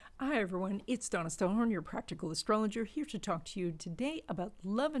Hi everyone, it's Donna Stonehorn, your practical astrologer, here to talk to you today about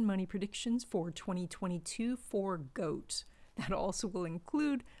love and money predictions for 2022 for goat. That also will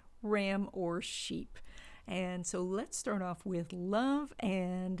include ram or sheep. And so let's start off with love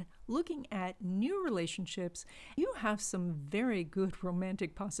and looking at new relationships. You have some very good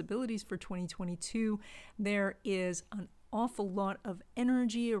romantic possibilities for 2022. There is an awful lot of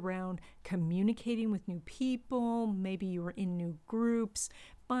energy around communicating with new people. Maybe you're in new groups,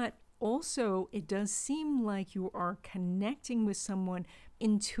 but also it does seem like you are connecting with someone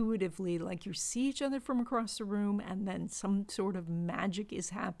intuitively, like you see each other from across the room and then some sort of magic is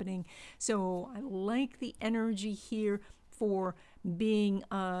happening. So I like the energy here for being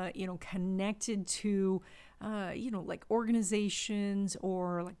connected to like organizations,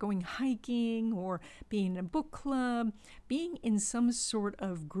 or like going hiking, or being in a book club, being in some sort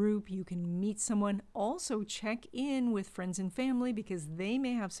of group. You can meet someone. Also check in with friends and family because they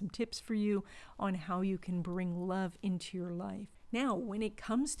may have some tips for you on how you can bring love into your life. Now, when it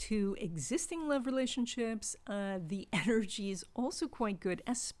comes to existing love relationships, the energy is also quite good,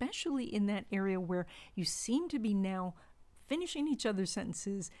 especially in that area where you seem to be now finishing each other's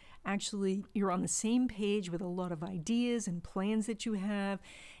sentences. Actually, you're on the same page with a lot of ideas and plans that you have.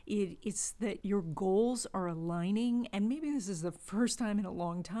 It's that your goals are aligning, and maybe this is the first time in a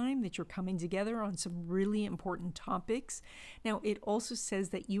long time that you're coming together on some really important topics. Now, it also says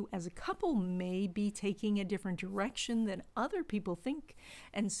that you as a couple may be taking a different direction than other people think,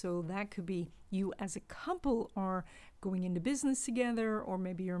 and so that could be you as a couple are going into business together, or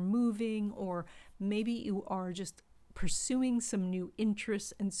maybe you're moving, or maybe you are just pursuing some new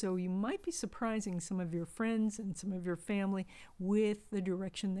interests, and so you might be surprising some of your friends and some of your family with the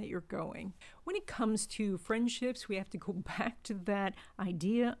direction that you're going. When it comes to friendships, we have to go back to that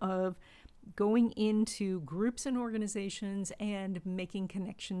idea of going into groups and organizations and making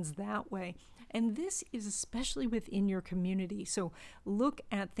connections that way. And this is especially within your community. So look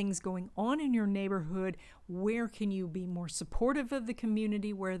at things going on in your neighborhood. Where can you be more supportive of the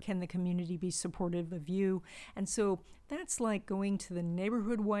community? Where can the community be supportive of you? And so that's like going to the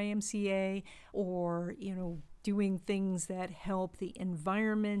neighborhood YMCA, or, doing things that help the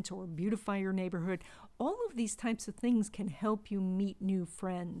environment or beautify your neighborhood. All of these types of things can help you meet new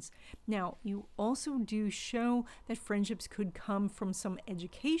friends. Now, you also do show that friendships could come from some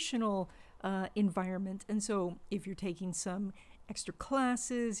educational environment. And so if you're taking some extra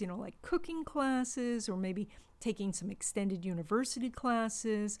classes, like cooking classes, or maybe taking some extended university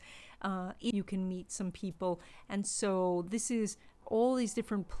classes, you can meet some people. And so this is all these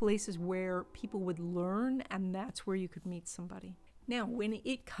different places where people would learn, and that's where you could meet somebody. Now, when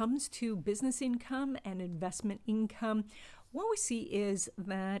it comes to business income and investment income, what we see is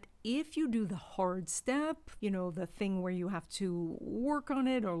that if you do the hard step, the thing where you have to work on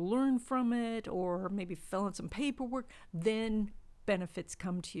it or learn from it, or maybe fill out some paperwork, then benefits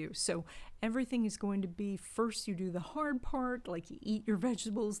come to you. So everything is going to be, first you do the hard part, like you eat your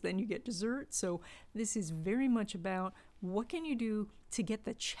vegetables, then you get dessert. So this is very much about what can you do to get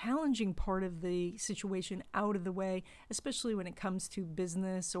the challenging part of the situation out of the way, especially when it comes to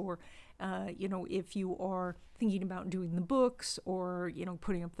business, or if you are thinking about doing the books, or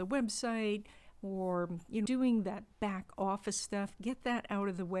putting up the website, or doing that back office stuff. Get that out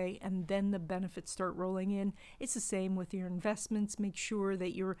of the way, and then the benefits start rolling in. It's the same with your investments. Make sure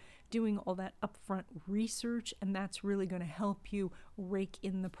that you're doing all that upfront research, and that's really going to help you rake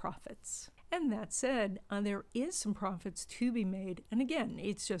in the profits. And that said, there is some profits to be made. And again,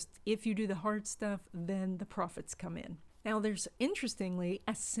 it's just if you do the hard stuff, then the profits come in. Now, there's, interestingly,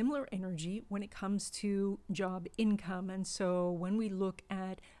 a similar energy when it comes to job income. And so when we look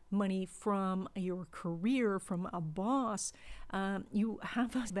at money from your career, from a boss, you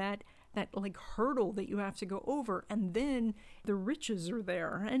have that like hurdle that you have to go over, and then the riches are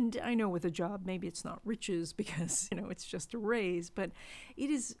there. And I know with a job, maybe it's not riches because, it's just a raise, but it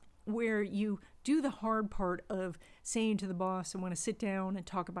is where you do the hard part of saying to the boss, I want to sit down and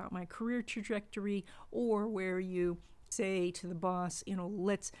talk about my career trajectory, or where you say to the boss,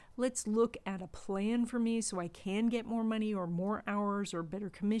 let's look at a plan for me so I can get more money, or more hours, or better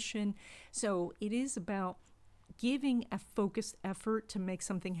commission. So it is about giving a focused effort to make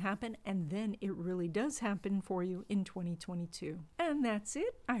something happen, and then it really does happen for you in 2022. And that's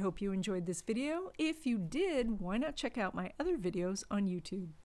it. I hope you enjoyed this video. If you did, why not check out my other videos on YouTube?